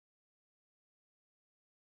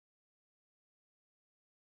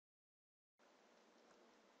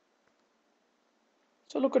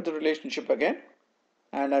So look at the relationship again,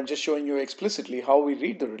 and I'm just showing you explicitly how we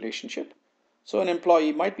read the relationship. So an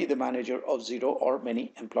employee might be the manager of 0 or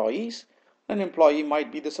many employees. An employee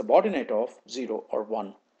might be the subordinate of 0 or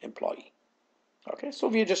 1 employee. Okay, so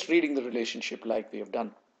we are just reading the relationship like we have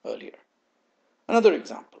done earlier. Another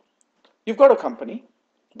example. You've got a company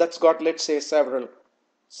that's got, let's say, several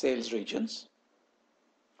sales regions.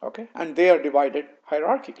 Okay, and they are divided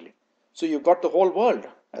hierarchically. So you've got the whole world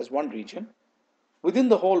as one region. Within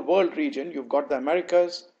the whole world region, you've got the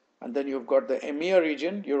Americas, and then you've got the EMEA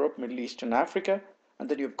region, Europe, Middle East, and Africa, and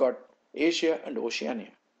then you've got Asia and Oceania.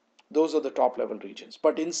 Those are the top level regions.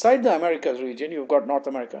 But inside the Americas region, you've got North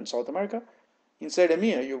America and South America. Inside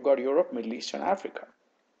EMEA, you've got Europe, Middle East, and Africa.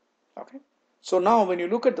 Okay. So now when you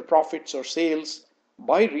look at the profits or sales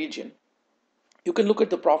by region, you can look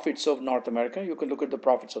at the profits of North America, you can look at the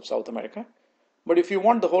profits of South America. But if you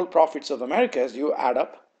want the whole profits of Americas, you add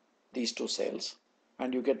up these two sales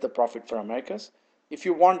and you get the profit for Americas. If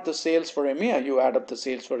you want the sales for EMEA, you add up the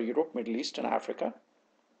sales for Europe, Middle East, and Africa.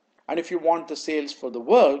 And if you want the sales for the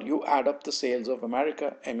world, you add up the sales of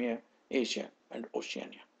America, EMEA, Asia, and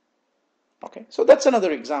Oceania. Okay, so that's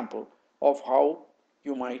another example of how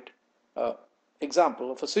you might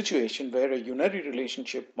example of a situation where a unary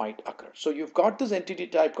relationship might occur. So you've got this entity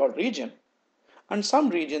type called region, and some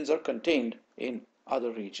regions are contained in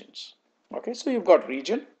other regions. Okay, so you've got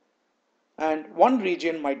region, and one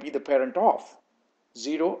region might be the parent of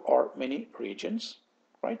 0 or many regions,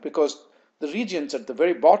 right? Because the regions at the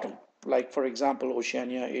very bottom, like for example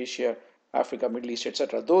Oceania, Asia, Africa, Middle East,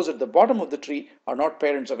 etc., those at the bottom of the tree are not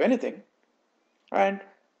parents of anything. And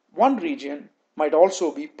one region might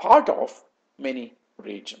also be part of many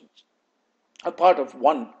regions, a part of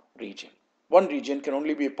one region. One region can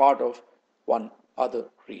only be a part of one other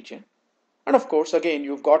region. And of course, again,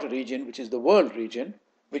 you've got a region which is the world region,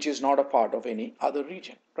 which is not a part of any other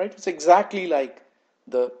region, right? It's exactly like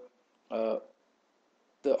the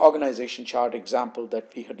organization chart example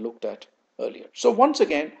that we had looked at earlier. So once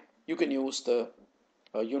again, you can use the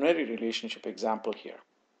unary relationship example here.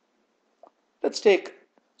 Let's take,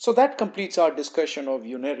 so that completes our discussion of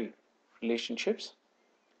unary relationships.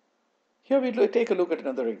 Here we take a look at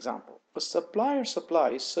another example. A supplier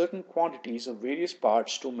supplies certain quantities of various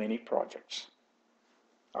parts to many projects.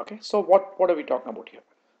 Okay, so what are we talking about here?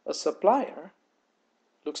 A supplier,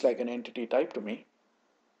 looks like an entity type to me,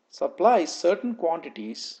 supplies certain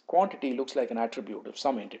quantities, quantity looks like an attribute of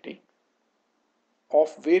some entity,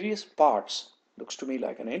 of various parts, looks to me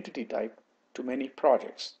like an entity type, to many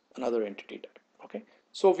projects, another entity type. Okay,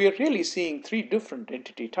 so we are really seeing three different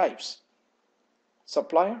entity types: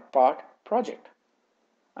 supplier, part, project.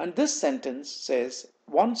 And this sentence says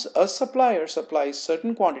once a supplier supplies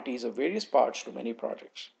certain quantities of various parts to many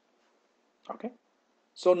projects. Okay,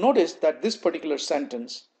 so notice that this particular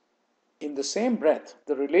sentence, in the same breath,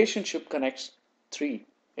 the relationship connects three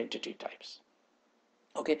entity types.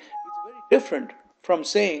 Okay, it's very different from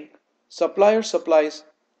saying supplier supplies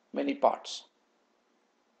many parts.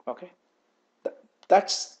 Okay,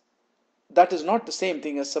 that is not the same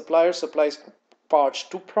thing as supplier supplies parts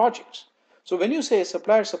to projects. So when you say a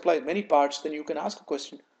supplier supplies many parts, then you can ask a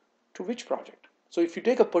question, to which project? So if you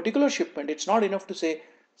take a particular shipment, it's not enough to say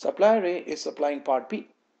supplier A is supplying part B.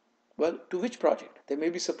 Well, to which project? They may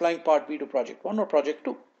be supplying part B to project 1 or project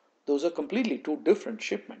 2. Those are completely two different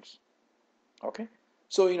shipments. Okay,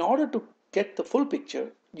 so in order to get the full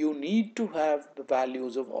picture, you need to have the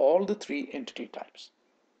values of all the three entity types.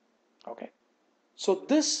 Okay, so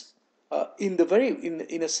this in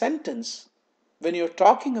a sentence, when you're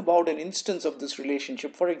talking about an instance of this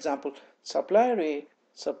relationship, for example, supplier A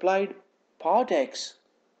supplied part X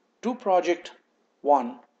to project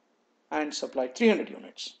 1 and supplied 300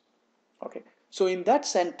 units. Okay, so in that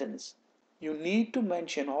sentence, you need to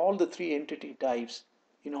mention all the three entity types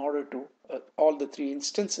in order to, all the three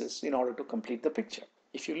instances in order to complete the picture.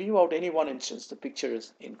 If you leave out any one instance, the picture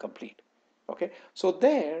is incomplete. Okay, so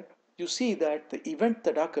there you see that the event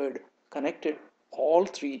that occurred connected all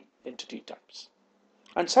three entity types.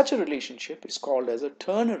 And such a relationship is called as a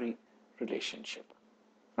ternary relationship.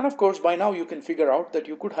 And of course, by now you can figure out that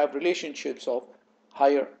you could have relationships of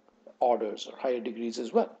higher orders or higher degrees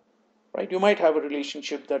as well, right? You might have a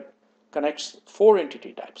relationship that connects 4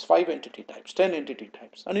 entity types, 5 entity types, 10 entity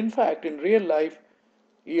types. And in fact, in real life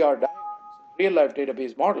ER diagrams, real life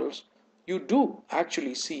database models, you do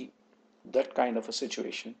actually see that kind of a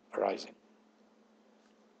situation arising.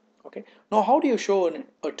 Okay, now how do you show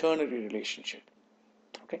a ternary relationship?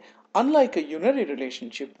 Okay, unlike a unary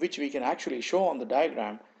relationship, which we can actually show on the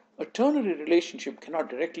diagram, a ternary relationship cannot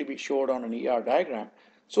directly be showed on an ER diagram.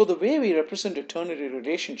 So the way we represent a ternary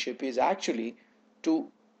relationship is actually to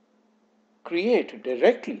create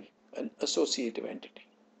directly an associative entity.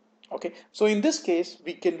 Okay, so in this case,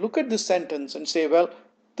 we can look at this sentence and say, well,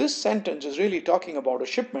 this sentence is really talking about a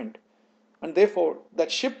shipment, and therefore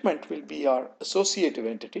that shipment will be our associative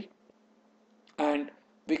entity, and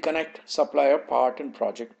we connect supplier, part, and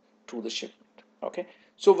project to the shipment. Okay,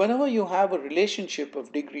 so whenever you have a relationship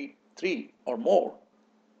of degree 3 or more,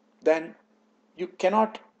 then you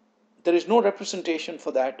cannot, there is no representation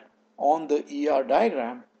for that on the ER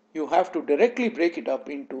diagram. You have to directly break it up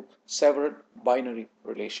into several binary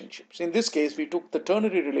relationships. In this case, we took the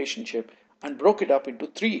ternary relationship and broke it up into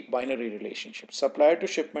 3 binary relationships: supplier to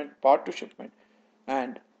shipment, part to shipment,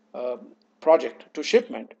 and project to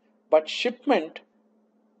shipment. But shipment,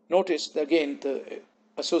 notice again the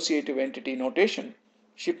associative entity notation,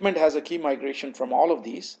 shipment has a key migration from all of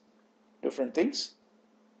these different things.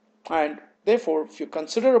 And therefore, if you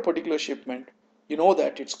consider a particular shipment, you know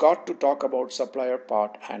that it's got to talk about supplier,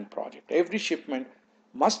 part, and project. Every shipment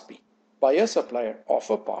must be by a supplier of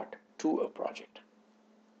a part to a project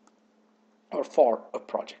or for a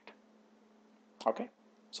project. Okay,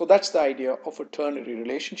 so that's the idea of a ternary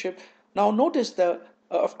relationship. Now notice that,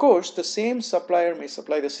 of course, the same supplier may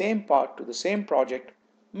supply the same part to the same project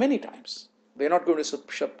many times. They're not going to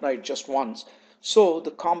supply it just once. So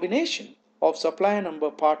the combination of supplier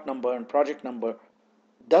number, part number, and project number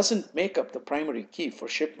doesn't make up the primary key for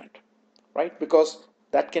shipment, right? Because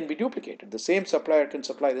that can be duplicated. The same supplier can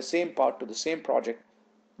supply the same part to the same project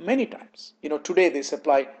many times. Today they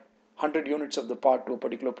supply 100 units of the part to a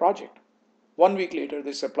particular project. 1 week later,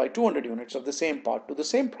 they supply 200 units of the same part to the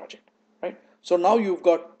same project, right? So now you've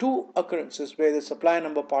got 2 occurrences where the supply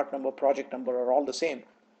number, part number, project number are all the same,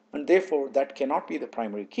 and therefore that cannot be the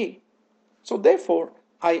primary key. So therefore,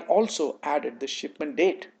 I also added the shipment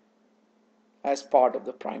date as part of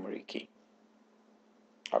the primary key.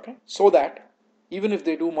 Okay, so that even if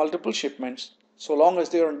they do multiple shipments, so long as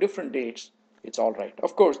they are on different dates, it's all right.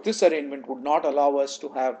 Of course, this arrangement would not allow us to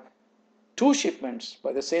have 2 shipments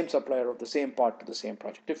by the same supplier of the same part to the same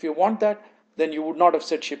project. If you want that, then you would not have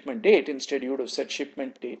said shipment date. Instead, you would have said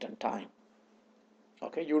shipment date and time.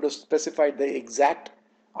 Okay, you would have specified the exact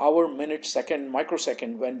hour, minute, second,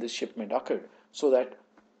 microsecond when this shipment occurred, so that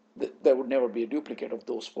there would never be a duplicate of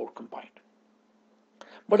those 4 combined.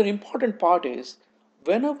 But an important part is,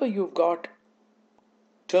 whenever you've got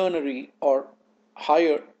ternary or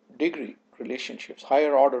higher degree relationships,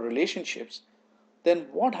 higher order relationships, then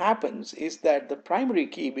what happens is that the primary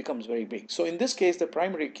key becomes very big. So in this case, the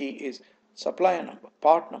primary key is supplier number,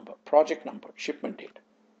 part number, project number, shipment date.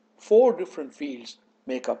 4 different fields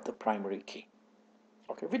make up the primary key.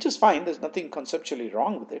 Okay, which is fine. There's nothing conceptually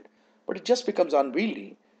wrong with it, but it just becomes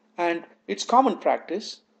unwieldy, and it's common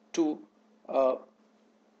practice to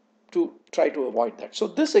try to avoid that. So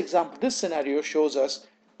this example, this scenario shows us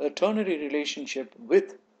a ternary relationship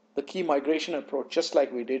with the key migration approach, just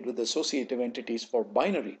like we did with associative entities for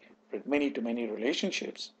binary many-to-many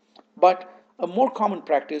relationships. But a more common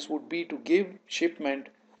practice would be to give shipment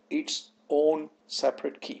its own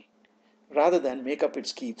separate key, rather than make up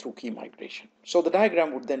its key through key migration. So the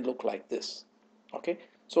diagram would then look like this. Okay,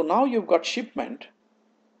 so now you've got shipment.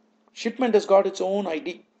 Shipment has got its own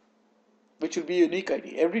ID, which will be a unique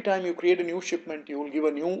ID. Every time you create a new shipment, you will give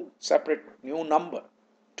a new separate new number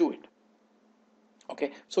to it.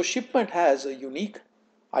 Okay, so shipment has a unique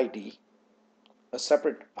ID, a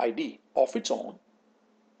separate ID of its own.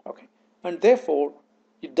 Okay, and therefore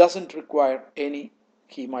it doesn't require any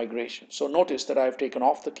key migration. So notice that I've taken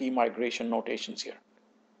off the key migration notations here.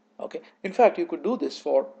 Okay, in fact, you could do this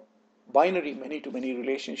for binary many-to-many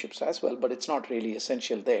relationships as well, but it's not really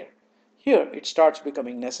essential there. Here it starts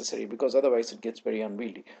becoming necessary because otherwise it gets very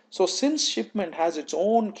unwieldy. So since shipment has its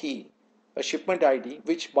own key, a shipment ID,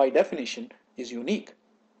 which by definition is unique,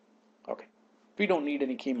 okay, we don't need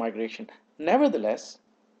any key migration. Nevertheless,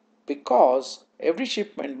 because every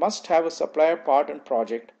shipment must have a supplier, part, and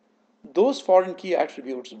project, those foreign key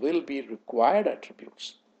attributes will be required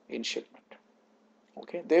attributes in shipment.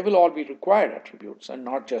 Okay, they will all be required attributes and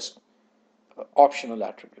not just optional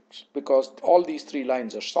attributes, because all these 3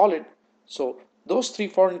 lines are solid. So those 3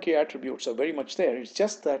 foreign key attributes are very much there. It's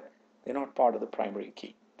just that they're not part of the primary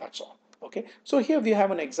key. That's all. Okay, so here we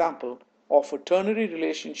have an example of a ternary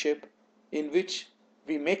relationship in which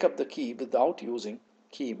we make up the key without using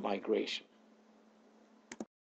key migration.